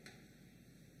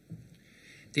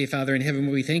Dear Father in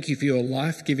heaven, we thank you for your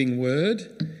life-giving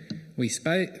word. We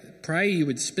pray you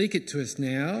would speak it to us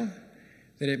now,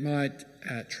 that it might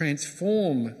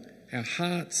transform our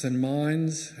hearts and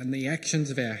minds and the actions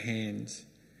of our hands.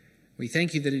 We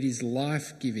thank you that it is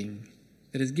life-giving,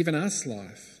 that has given us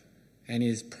life and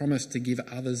is promised to give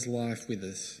others life with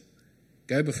us.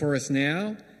 Go before us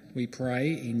now, we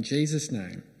pray in Jesus'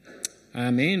 name.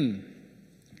 Amen.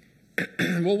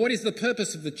 Well, what is the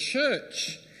purpose of the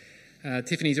church?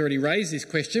 Tiffany's already raised this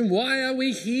question. Why are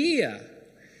we here?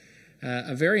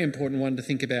 A very important one to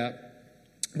think about.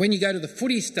 When you go to the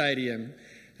footy stadium,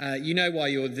 you know why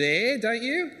you're there, don't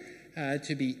you?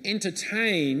 To be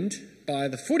entertained by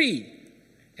the footy.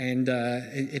 And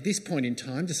at this point in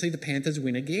time, to see the Panthers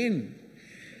win again.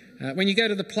 When you go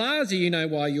to the plaza, you know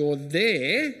why you're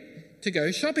there, to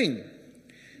go shopping.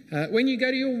 When you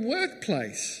go to your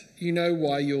workplace, you know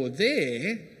why you're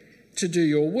there, to do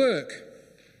your work.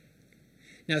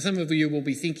 Now, some of you will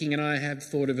be thinking, and I have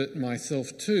thought of it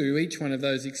myself too, each one of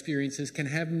those experiences can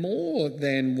have more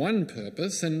than one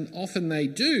purpose, and often they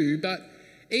do, but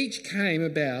each came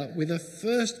about with a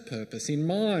first purpose in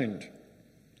mind.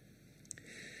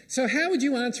 So how would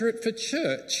you answer it for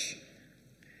church?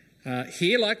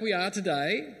 Here like we are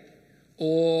today,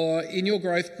 or in your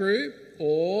growth group,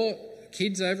 or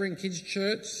kids over in kids'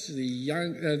 church, the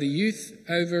youth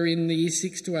over in the year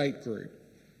 6 to 8 group.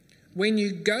 When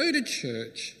you go to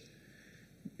church,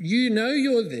 you know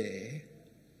you're there.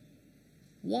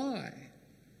 Why?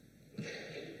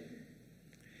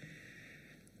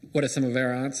 What are some of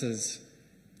our answers?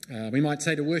 We might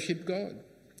say to worship God,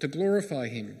 to glorify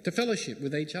him, to fellowship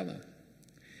with each other.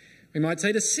 We might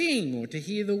say to sing or to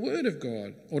hear the word of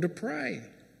God or to pray.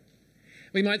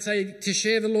 We might say to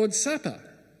share the Lord's Supper,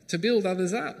 to build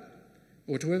others up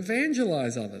or to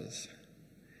evangelise others.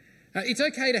 It's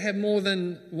okay to have more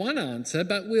than one answer,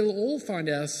 but we'll all find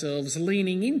ourselves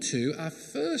leaning into our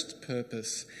first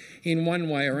purpose in one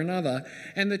way or another.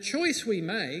 And the choice we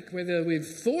make, whether we've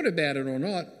thought about it or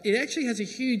not, it actually has a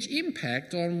huge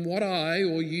impact on what I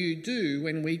or you do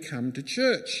when we come to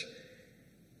church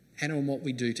and on what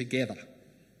we do together.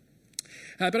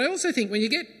 But I also think when you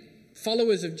get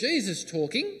followers of Jesus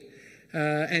talking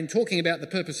and talking about the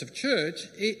purpose of church,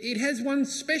 it has one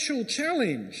special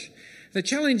challenge. The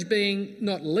challenge being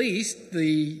not least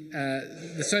the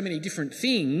so many different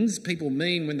things people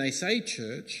mean when they say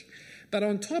church, but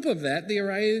on top of that, the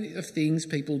array of things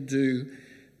people do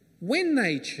when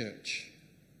they church.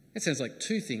 It sounds like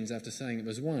two things after saying it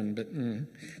was one, but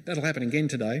that'll happen again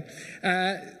today.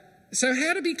 So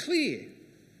how to be clear?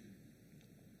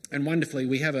 And wonderfully,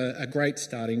 we have a great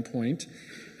starting point.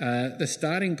 The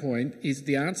starting point is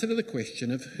the answer to the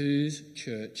question of whose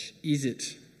church is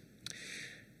it?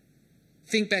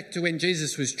 Think back to when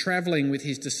Jesus was travelling with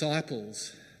his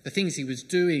disciples, the things he was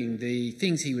doing, the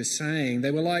things he was saying.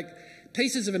 They were like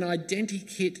pieces of an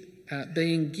identikit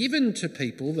being given to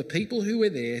people, the people who were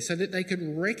there, so that they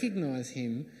could recognise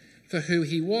him for who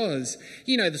he was.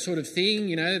 You know, the sort of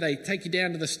thing, they take you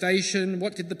down to the station.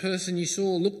 What did the person you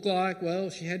saw look like? Well,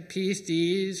 she had pierced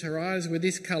ears, her eyes were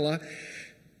this colour.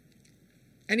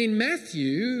 And in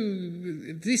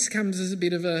Matthew, this comes as a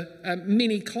bit of a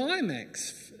mini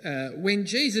climax. When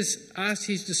Jesus asked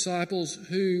his disciples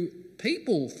who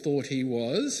people thought he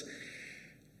was,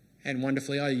 and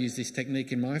wonderfully I use this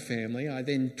technique in my family, I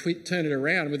then turn it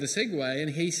around with a segue,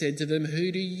 and he said to them,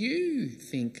 "Who do you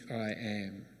think I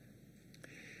am?"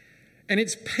 And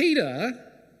it's Peter,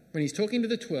 when he's talking to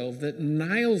the 12, that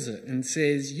nails it and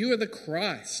says, "You are the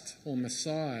Christ or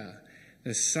Messiah,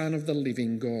 the Son of the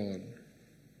living God."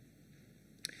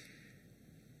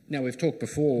 Now, we've talked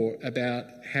before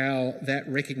about how that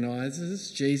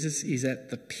recognises Jesus is at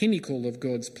the pinnacle of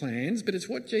God's plans, but it's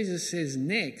what Jesus says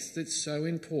next that's so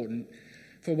important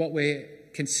for what we're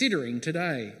considering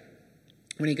today.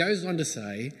 When he goes on to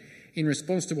say, in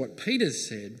response to what Peter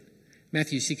said,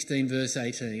 Matthew 16, verse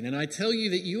 18, "And I tell you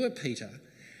that you are Peter,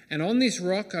 and on this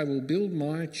rock I will build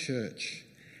my church,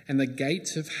 and the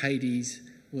gates of Hades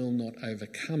will not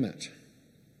overcome it."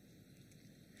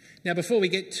 Now, before we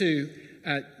get to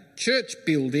church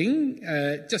building,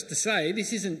 just to say,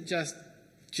 this isn't just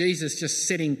Jesus just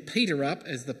setting Peter up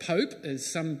as the Pope, as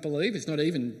some believe. It's not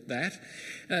even that.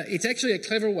 It's actually a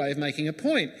clever way of making a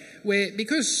point, where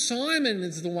because Simon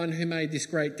is the one who made this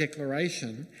great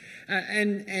declaration,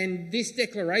 and this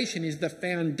declaration is the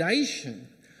foundation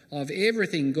of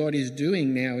everything God is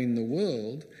doing now in the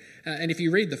world. And if you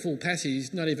read the full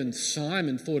passage, not even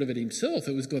Simon thought of it himself.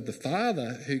 It was God the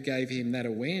Father who gave him that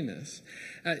awareness.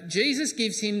 Jesus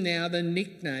gives him now the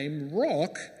nickname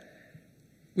Rock,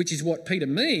 which is what Peter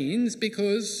means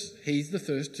because he's the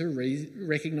first to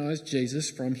recognise Jesus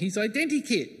from his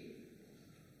identikit.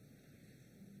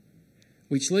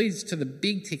 Which leads to the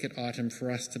big ticket item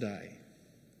for us today.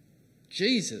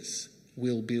 Jesus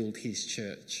will build his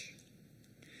church.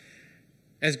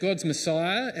 As God's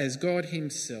Messiah, as God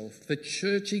himself, the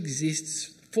church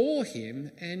exists for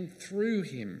him and through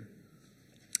him.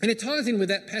 And it ties in with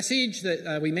that passage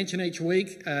that we mention each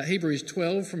week, Hebrews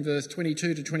 12 from verse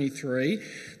 22 to 23,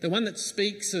 the one that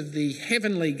speaks of the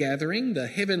heavenly gathering, the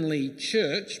heavenly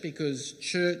church, because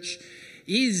church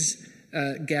is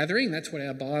gathering, that's what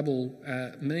our Bible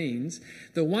means,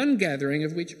 the one gathering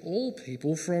of which all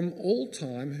people from all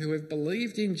time who have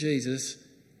believed in Jesus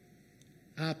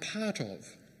are part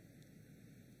of.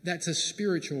 That's a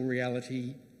spiritual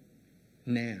reality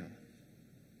now.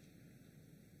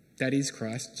 That is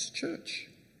Christ's church.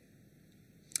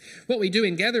 What we do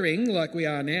in gathering, like we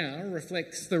are now,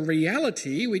 reflects the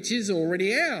reality which is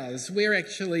already ours. We're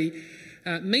actually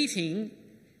meeting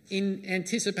in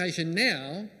anticipation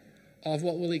now of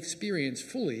what we'll experience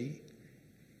fully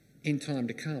in time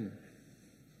to come.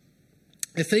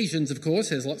 Ephesians, of course,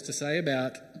 has lots to say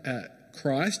about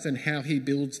Christ and how he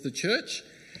builds the church.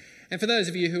 And for those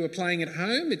of you who are playing at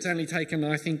home, it's only taken,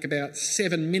 I think, about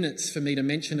 7 minutes for me to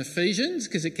mention Ephesians,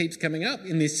 because it keeps coming up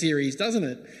in this series, doesn't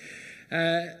it?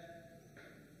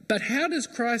 But how does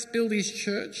Christ build his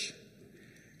church?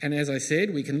 And as I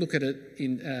said, we can look at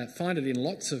it, find it in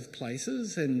lots of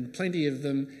places, and plenty of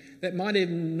them that might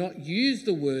even not use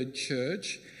the word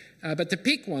church. But to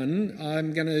pick one,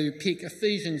 I'm going to pick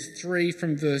Ephesians 3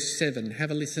 from verse 7.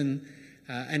 Have a listen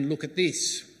and look at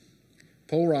this.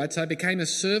 Paul writes, I became a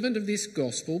servant of this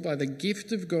gospel by the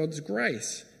gift of God's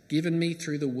grace given me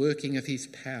through the working of his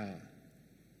power.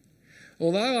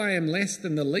 Although I am less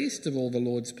than the least of all the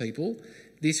Lord's people,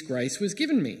 this grace was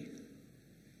given me,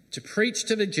 to preach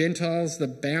to the Gentiles the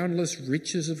boundless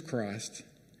riches of Christ,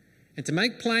 and to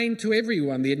make plain to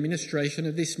everyone the administration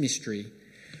of this mystery,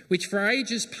 which for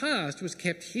ages past was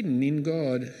kept hidden in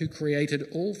God who created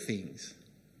all things.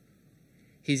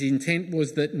 His intent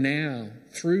was that now,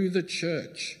 through the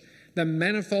church, the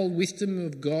manifold wisdom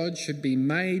of God should be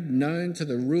made known to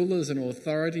the rulers and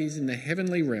authorities in the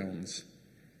heavenly realms,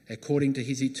 according to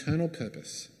his eternal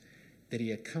purpose that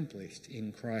he accomplished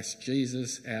in Christ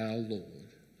Jesus our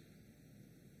Lord.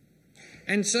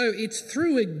 And so it's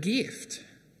through a gift,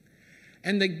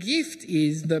 and the gift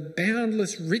is the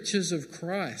boundless riches of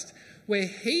Christ, where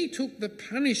he took the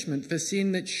punishment for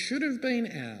sin that should have been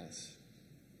ours,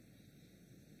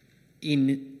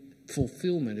 in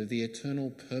fulfilment of the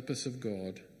eternal purpose of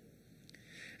God.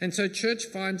 And so church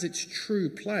finds its true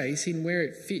place in where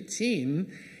it fits in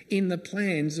the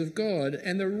plans of God.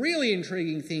 And the really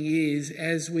intriguing thing is,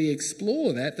 as we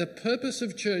explore that, the purpose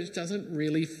of church doesn't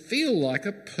really feel like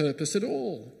a purpose at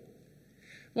all.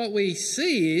 What we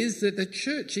see is that the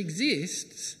church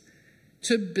exists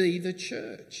to be the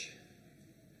church.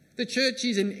 The church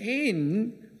is an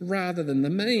end rather than the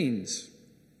means.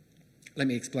 Let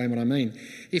me explain what I mean.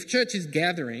 If church is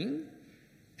gathering,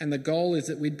 and the goal is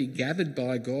that we'd be gathered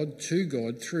by God to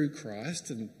God through Christ,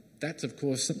 and that's, of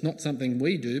course, not something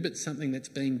we do, but something that's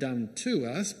been done to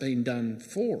us, been done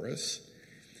for us.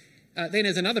 Then,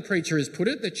 as another preacher has put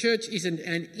it, the church isn't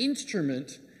an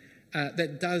instrument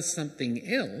that does something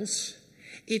else.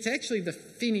 It's actually the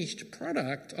finished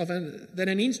product that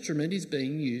an instrument is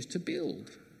being used to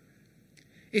build.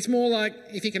 It's more like,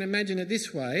 if you can imagine it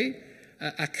this way,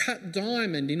 a cut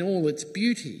diamond in all its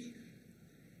beauty,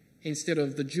 instead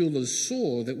of the jeweller's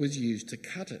saw that was used to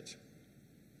cut it.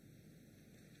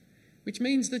 Which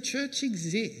means the church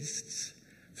exists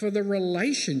for the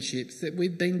relationships that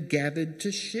we've been gathered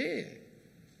to share.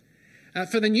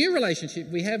 For the new relationship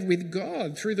we have with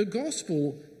God through the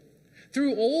gospel,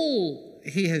 through all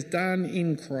he has done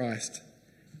in Christ.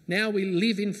 Now we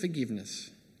live in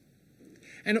forgiveness.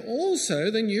 And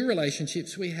also the new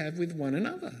relationships we have with one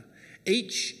another,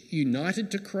 each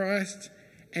united to Christ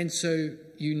and so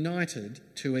united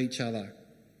to each other.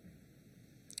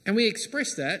 And we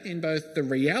express that in both the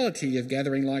reality of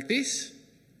gathering like this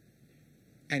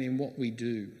and in what we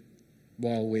do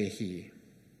while we're here.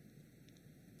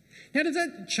 Now, does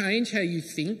that change how you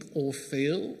think or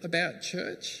feel about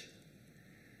church?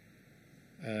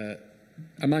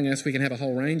 Among us, we can have a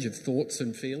whole range of thoughts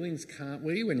and feelings, can't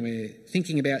we, when we're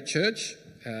thinking about church?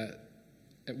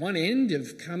 At one end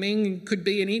of coming could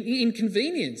be an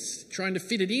inconvenience, trying to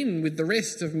fit it in with the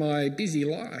rest of my busy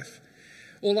life.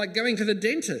 Or like going to the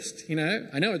dentist,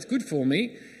 I know it's good for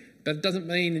me, but it doesn't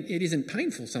mean it isn't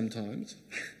painful sometimes.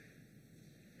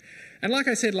 And like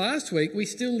I said last week, we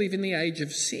still live in the age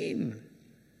of sin,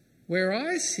 where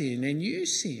I sin and you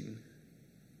sin.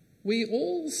 We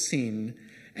all sin,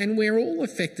 and we're all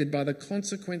affected by the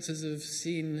consequences of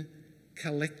sin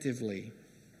collectively.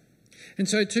 And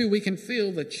so too we can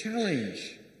feel the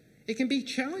challenge. It can be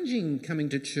challenging coming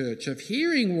to church, of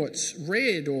hearing what's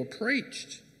read or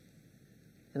preached,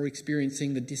 or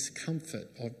experiencing the discomfort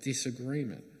of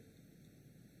disagreement.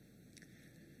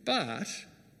 But,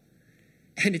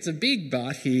 and it's a big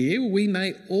but here, we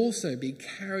may also be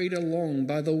carried along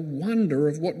by the wonder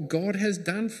of what God has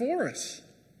done for us,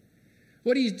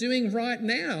 what he's doing right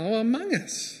now among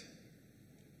us.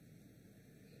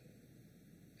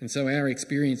 And so our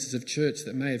experiences of church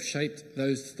that may have shaped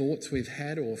those thoughts we've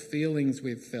had or feelings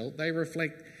we've felt, they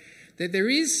reflect that there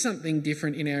is something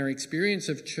different in our experience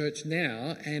of church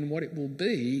now and what it will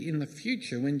be in the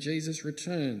future when Jesus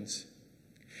returns.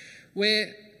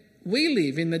 Where we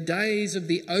live in the days of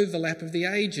the overlap of the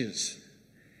ages.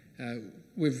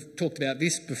 We've talked about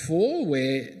this before,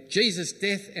 where Jesus'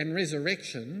 death and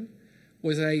resurrection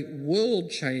was a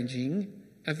world-changing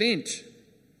event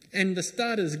and the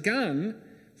starter's gun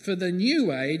for the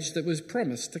new age that was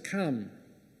promised to come.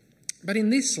 But in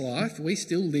this life, we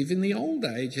still live in the old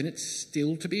age, and it's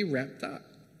still to be wrapped up.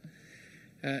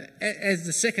 As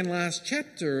the second last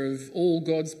chapter of all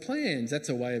God's plans, that's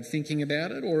a way of thinking about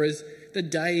it, or as the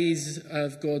days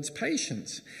of God's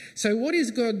patience. So what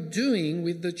is God doing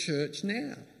with the church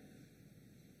now?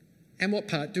 And what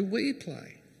part do we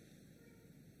play?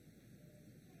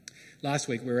 Last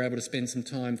week we were able to spend some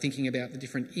time thinking about the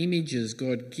different images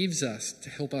God gives us to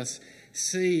help us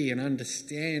see and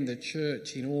understand the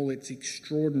church in all its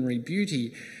extraordinary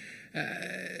beauty,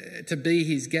 to be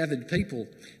his gathered people.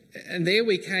 And there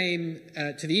we came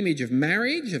to the image of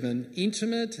marriage, of an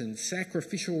intimate and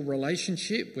sacrificial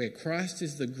relationship where Christ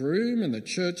is the groom and the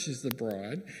church is the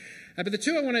bride. But the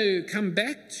two I want to come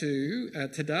back to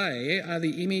today are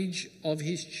the image of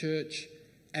his church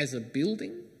as a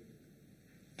building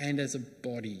and as a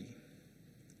body.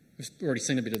 We've already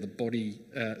seen a bit of the body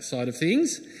side of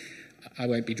things. I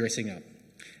won't be dressing up.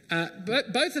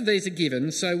 But both of these are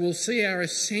given, so we'll see our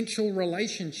essential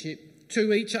relationship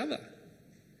to each other,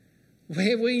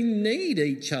 where we need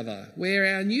each other,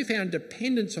 where our newfound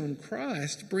dependence on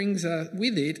Christ brings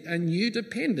with it a new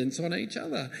dependence on each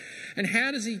other. And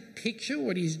how does he picture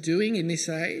what he's doing in this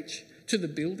age to the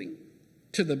building,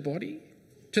 to the body,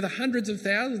 to the hundreds of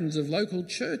thousands of local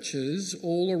churches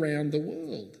all around the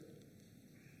world?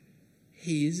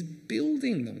 He is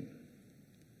building them.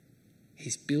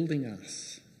 He's building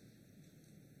us.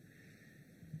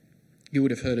 You would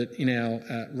have heard it in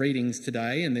our readings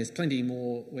today, and there's plenty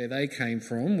more where they came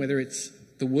from, whether it's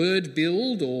the word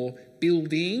build or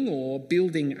building or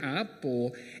building up,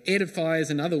 or edify is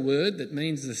another word that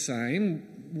means the same.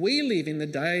 We live in the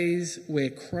days where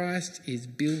Christ is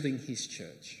building his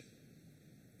church.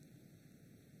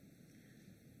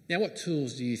 Now, what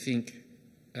tools do you think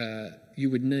you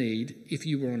would need if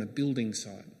you were on a building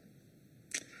site?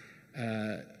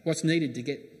 What's needed to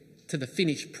get to the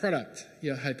finished product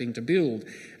you're hoping to build?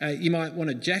 You might want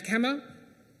a jackhammer,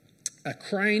 a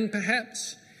crane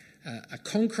perhaps, a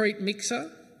concrete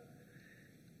mixer.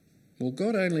 Well,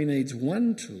 God only needs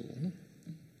one tool.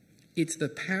 It's the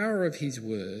power of his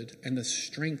word and the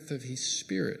strength of his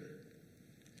spirit.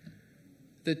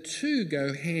 The two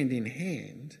go hand in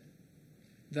hand.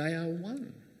 They are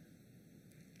one.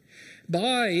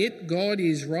 By it, God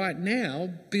is right now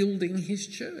building his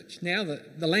church. Now,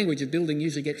 the language of building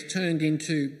usually gets turned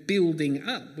into building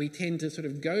up. We tend to sort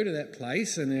of go to that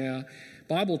place, and our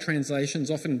Bible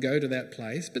translations often go to that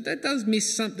place, but that does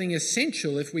miss something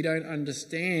essential if we don't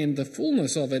understand the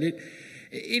fullness of it.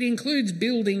 It includes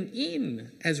building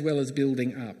in as well as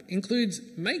building up. It includes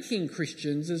making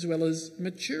Christians as well as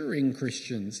maturing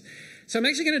Christians. So I'm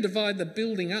actually going to divide the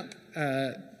building up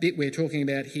bit we're talking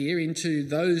about here into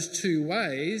those two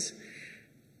ways,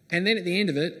 and then at the end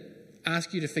of it,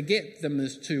 ask you to forget them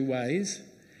as two ways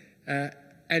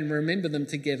and remember them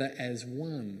together as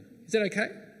one. Is that okay?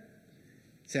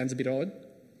 Sounds a bit odd.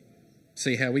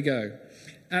 See how we go.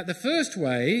 The first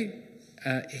way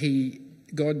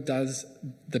God does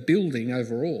the building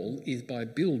overall is by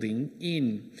building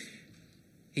in.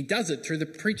 He does it through the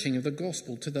preaching of the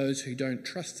gospel to those who don't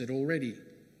trust it already.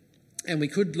 And we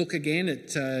could look again at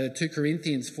 2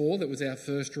 Corinthians 4, that was our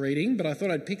first reading, but I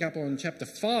thought I'd pick up on chapter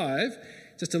 5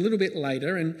 just a little bit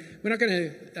later, and we're not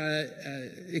going to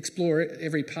explore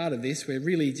every part of this. We're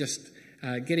really just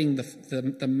getting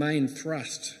the main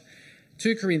thrust.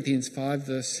 2 Corinthians 5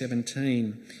 verse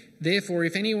 17. Therefore,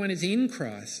 if anyone is in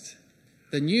Christ,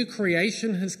 the new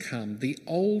creation has come, the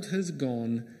old has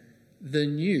gone, the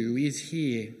new is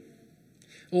here.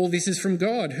 All this is from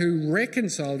God, who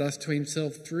reconciled us to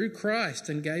himself through Christ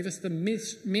and gave us the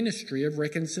ministry of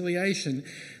reconciliation,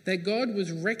 that God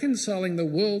was reconciling the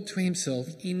world to himself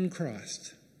in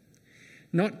Christ,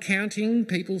 not counting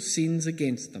people's sins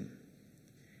against them.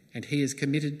 And he has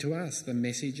committed to us the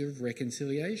message of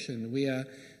reconciliation. We are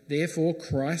therefore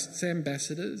Christ's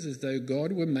ambassadors, as though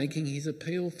God were making his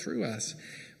appeal through us.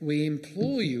 We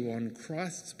implore you on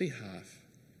Christ's behalf,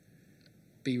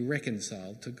 be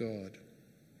reconciled to God.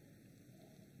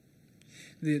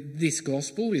 This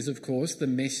gospel is, of course, the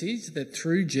message that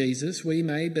through Jesus we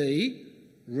may be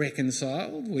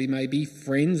reconciled, we may be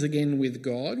friends again with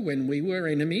God when we were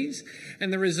enemies.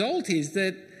 And the result is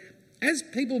that as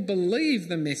people believe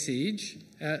the message,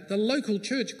 the local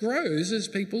church grows as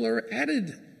people are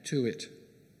added to it,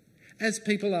 as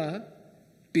people are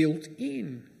built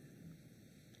in.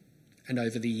 And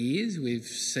over the years, we've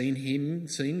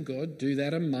seen God do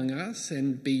that among us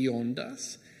and beyond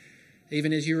us.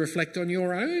 Even as you reflect on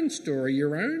your own story,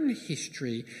 your own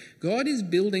history, God is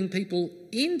building people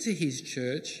into his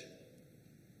church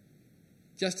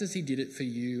just as he did it for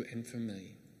you and for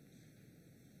me.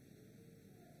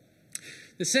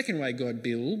 The second way God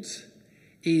builds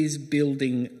is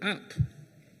building up.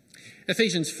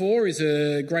 Ephesians 4 is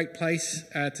a great place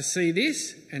to see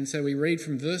this, and so we read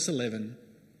from verse 11.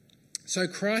 So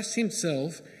Christ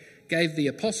himself gave the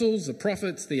apostles, the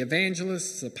prophets, the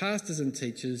evangelists, the pastors and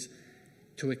teachers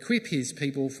to equip his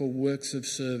people for works of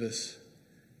service,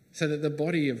 so that the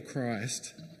body of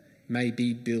Christ may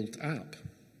be built up,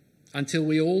 until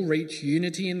we all reach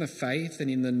unity in the faith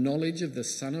and in the knowledge of the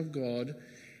Son of God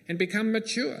and become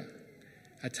mature,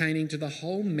 attaining to the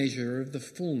whole measure of the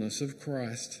fullness of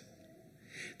Christ.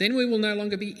 Then we will no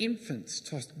longer be infants,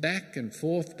 tossed back and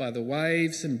forth by the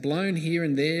waves and blown here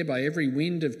and there by every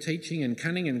wind of teaching and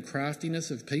cunning and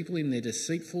craftiness of people in their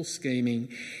deceitful scheming.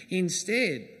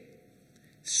 Instead,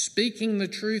 speaking the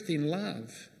truth in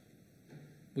love,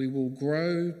 we will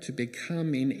grow to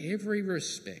become in every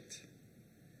respect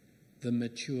the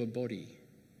mature body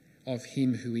of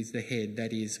him who is the head,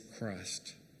 that is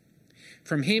Christ.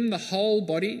 From him the whole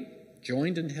body,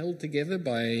 joined and held together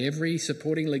by every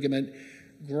supporting ligament,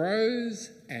 grows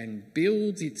and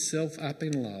builds itself up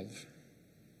in love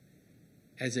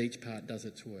as each part does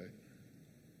its work.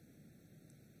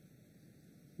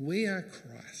 We are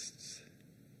Christ's,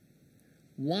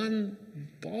 one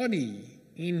body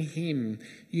in him,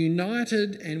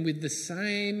 united and with the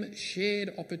same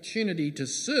shared opportunity to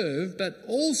serve, but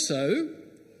also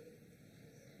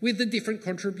with the different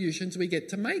contributions we get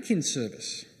to make in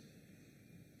service.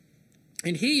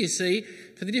 And here you see,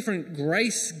 for the different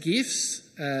grace gifts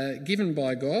given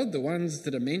by God, the ones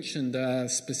that are mentioned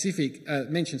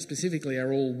specifically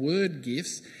are all word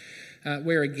gifts,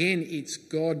 where again it's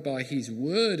God by his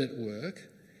word at work.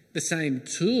 The same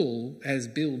tool as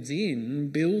builds in,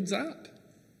 builds up.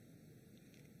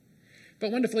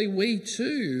 But wonderfully, we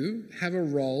too have a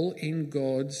role in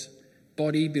God's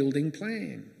body-building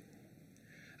plan.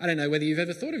 I don't know whether you've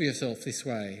ever thought of yourself this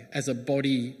way, as a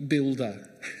body builder.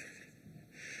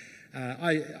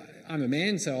 I'm a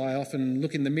man, so I often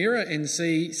look in the mirror and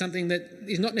see something that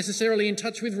is not necessarily in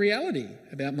touch with reality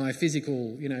about my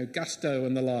physical, gusto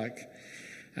and the like.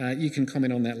 You can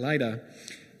comment on that later.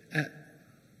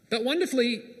 But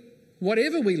wonderfully,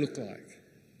 whatever we look like,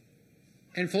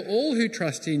 and for all who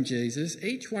trust in Jesus,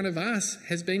 each one of us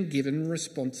has been given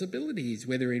responsibilities,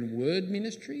 whether in word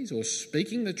ministries or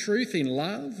speaking the truth in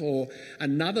love or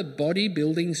another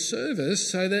body-building service,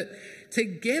 so that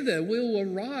together we'll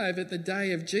arrive at the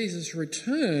day of Jesus'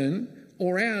 return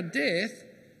or our death,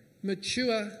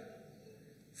 mature,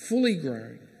 fully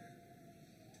grown,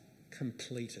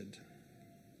 completed.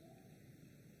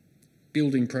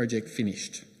 Building project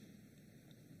finished.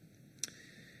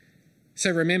 So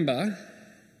remember,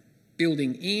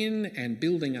 building in and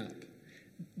building up,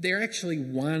 they're actually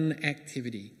one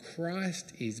activity.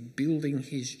 Christ is building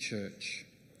his church.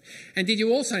 And did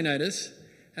you also notice,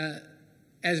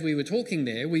 as we were talking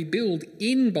there, we build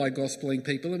in by gospeling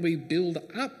people and we build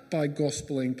up by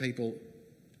gospeling people.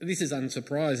 This is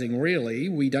unsurprising, really.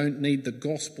 We don't need the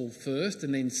gospel first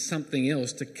and then something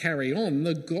else to carry on.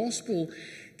 The gospel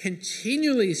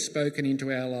continually spoken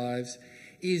into our lives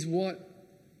is what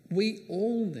we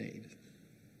all need.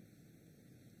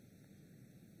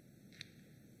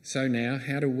 So now,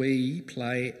 how do we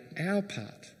play our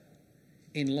part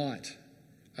in light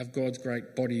of God's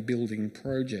great body-building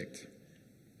project?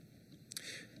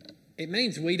 It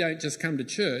means we don't just come to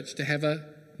church to have a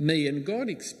me and God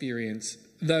experience,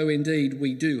 though indeed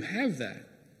we do have that.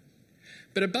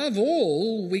 But above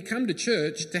all, we come to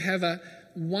church to have a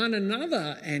one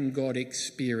another and God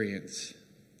experience.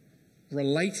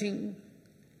 relating,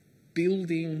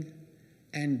 building,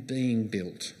 and being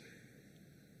built.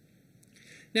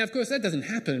 Now, of course, that doesn't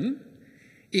happen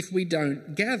if we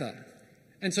don't gather.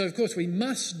 And so, of course, we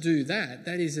must do that.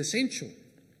 That is essential.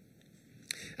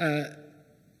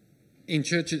 In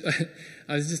churches,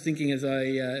 I was just thinking as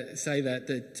I say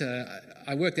that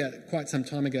I worked out quite some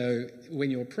time ago when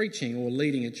you're preaching or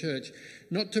leading a church,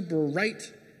 not to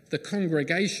berate the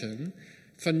congregation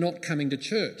for not coming to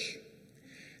church.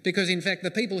 Because, in fact,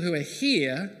 the people who are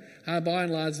here are by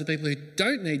and large the people who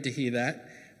don't need to hear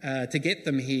that to get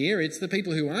them here. It's the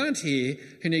people who aren't here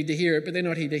who need to hear it, but they're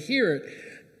not here to hear it.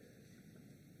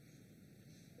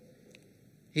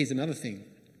 Here's another thing.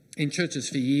 In churches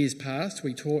for years past,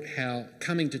 we taught how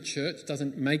coming to church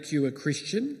doesn't make you a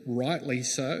Christian, rightly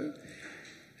so.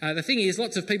 The thing is,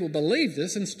 lots of people believed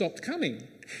this and stopped coming.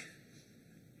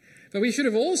 But we should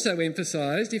have also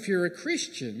emphasised, if you're a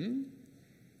Christian,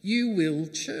 you will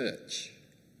church.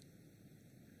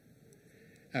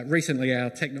 Recently, our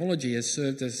technology has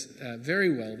served us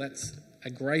very well. That's a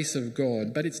grace of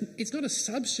God. But it's not a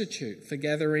substitute for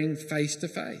gathering face to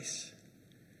face.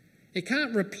 It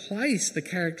can't replace the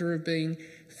character of being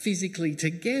physically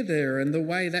together and the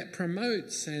way that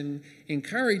promotes and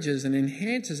encourages and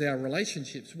enhances our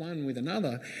relationships one with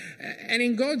another. And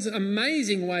in God's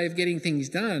amazing way of getting things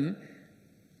done,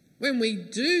 when we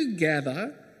do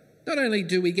gather, not only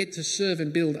do we get to serve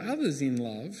and build others in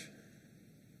love,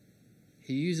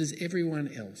 He uses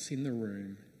everyone else in the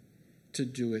room to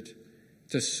do it,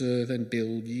 to serve and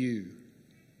build you.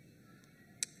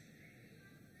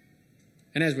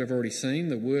 And as we've already seen,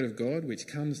 the Word of God, which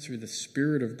comes through the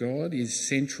Spirit of God, is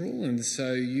central. And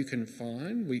so you can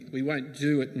find, we won't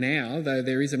do it now, though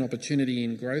there is an opportunity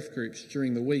in growth groups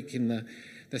during the week in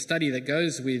the study that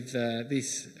goes with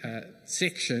this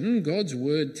section. God's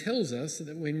Word tells us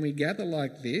that when we gather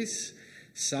like this,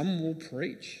 some will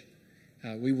preach,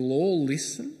 we will all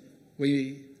listen,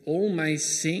 we all may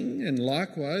sing, and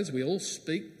likewise we all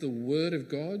speak the Word of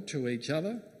God to each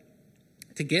other.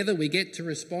 Together we get to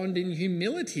respond in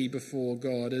humility before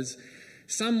God, as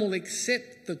some will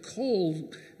accept the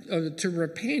call to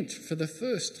repent for the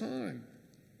first time.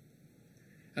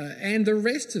 And the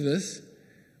rest of us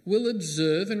will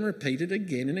observe and repeat it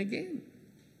again and again.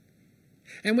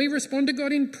 And we respond to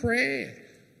God in prayer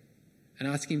and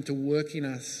ask Him to work in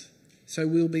us so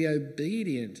we'll be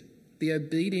obedient, the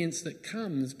obedience that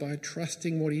comes by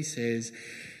trusting what He says.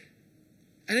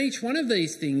 And each one of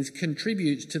these things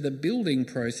contributes to the building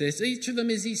process. Each of them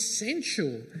is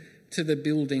essential to the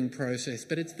building process,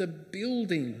 but it's the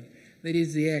building that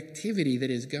is the activity that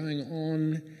is going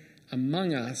on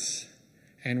among us,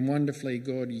 and wonderfully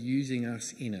God using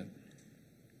us in it.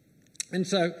 And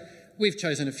so we've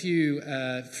chosen a few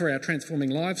for our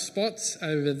Transforming Lives spots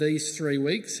over these 3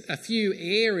 weeks, a few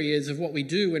areas of what we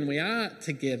do when we are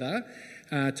together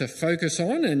to focus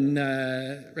on, and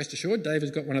rest assured Dave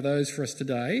has got one of those for us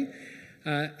today.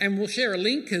 And we'll share a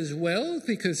link as well,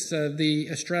 because the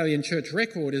Australian Church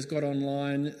Record has got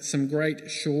online some great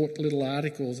short little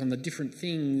articles on the different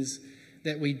things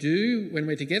that we do when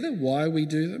we're together, why we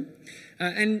do them.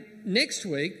 And next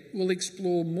week we'll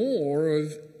explore more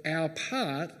of our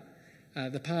part,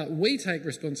 the part we take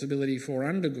responsibility for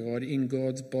under God in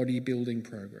God's body building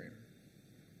program.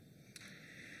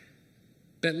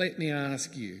 But let me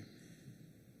ask you,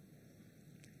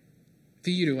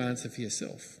 for you to answer for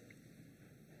yourself,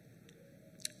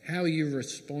 how are you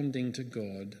responding to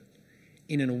God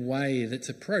in a way that's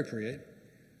appropriate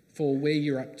for where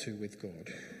you're up to with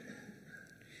God?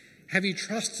 Have you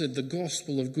trusted the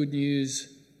gospel of good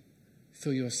news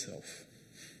for yourself?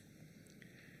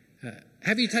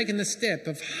 Have you taken the step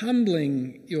of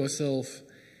humbling yourself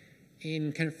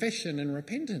in confession and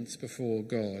repentance before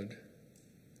God?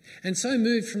 And so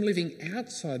moved from living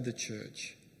outside the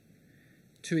church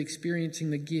to experiencing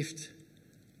the gift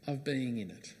of being in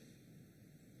it.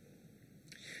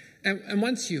 And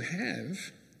once you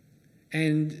have,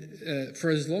 and for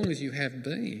as long as you have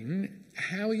been,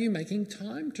 how are you making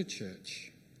time to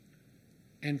church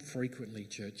and frequently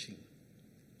churching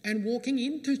and walking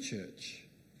into church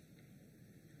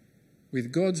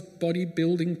with God's body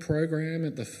building program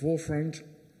at the forefront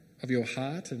of your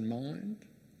heart and mind?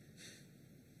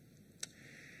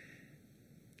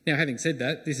 Now, having said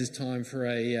that, this is time for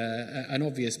an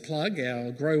obvious plug, our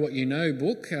Grow What You Know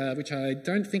book, which I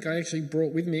don't think I actually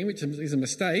brought with me, which is a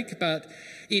mistake, but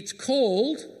it's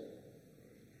called,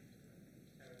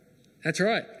 that's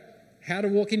right, How to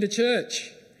Walk into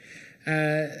Church.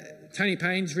 Tony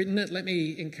Payne's written it. Let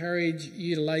me encourage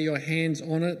you to lay your hands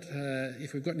on it.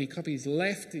 If we've got any copies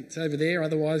left, it's over there.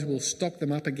 Otherwise, we'll stock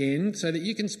them up again so that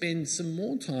you can spend some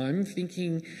more time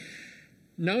thinking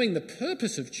knowing the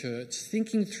purpose of church,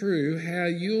 thinking through how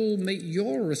you'll meet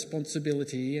your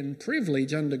responsibility and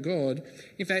privilege under God.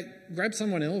 In fact, grab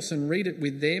someone else and read it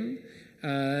with them.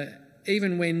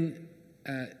 Even when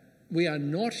we are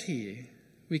not here,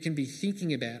 we can be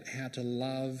thinking about how to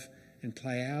love and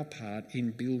play our part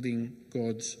in building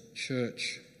God's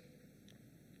church.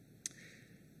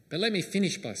 But let me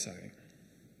finish by saying,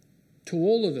 to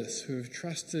all of us who have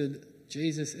trusted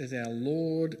Jesus as our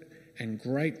Lord and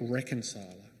great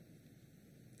reconciler,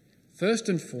 first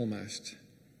and foremost,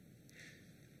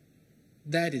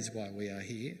 that is why we are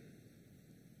here.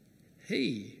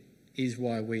 He is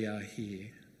why we are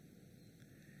here.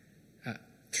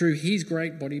 Through his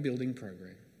great bodybuilding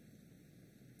program.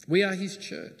 We are his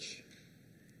church.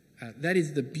 That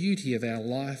is the beauty of our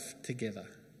life together.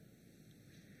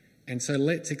 And so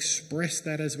let's express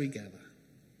that as we gather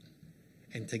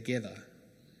and together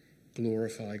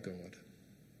glorify God.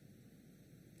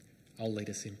 I'll lead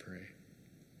us in prayer.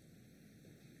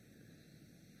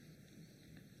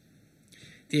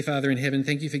 Dear Father in heaven,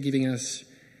 thank you for giving us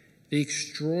the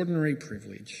extraordinary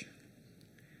privilege,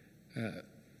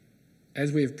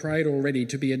 as we have prayed already,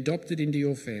 to be adopted into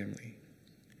your family,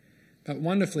 but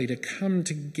wonderfully to come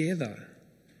together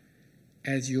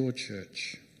as your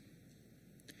church.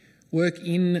 Work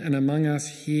in and among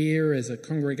us here as a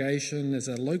congregation, as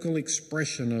a local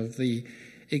expression of the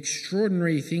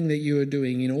extraordinary thing that you are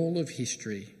doing in all of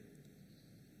history.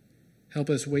 Help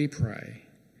us, we pray,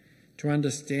 to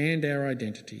understand our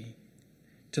identity,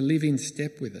 to live in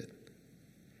step with it,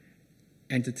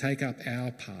 and to take up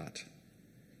our part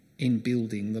in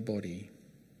building the body.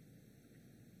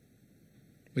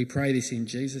 We pray this in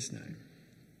Jesus' name.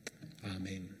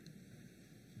 Amen.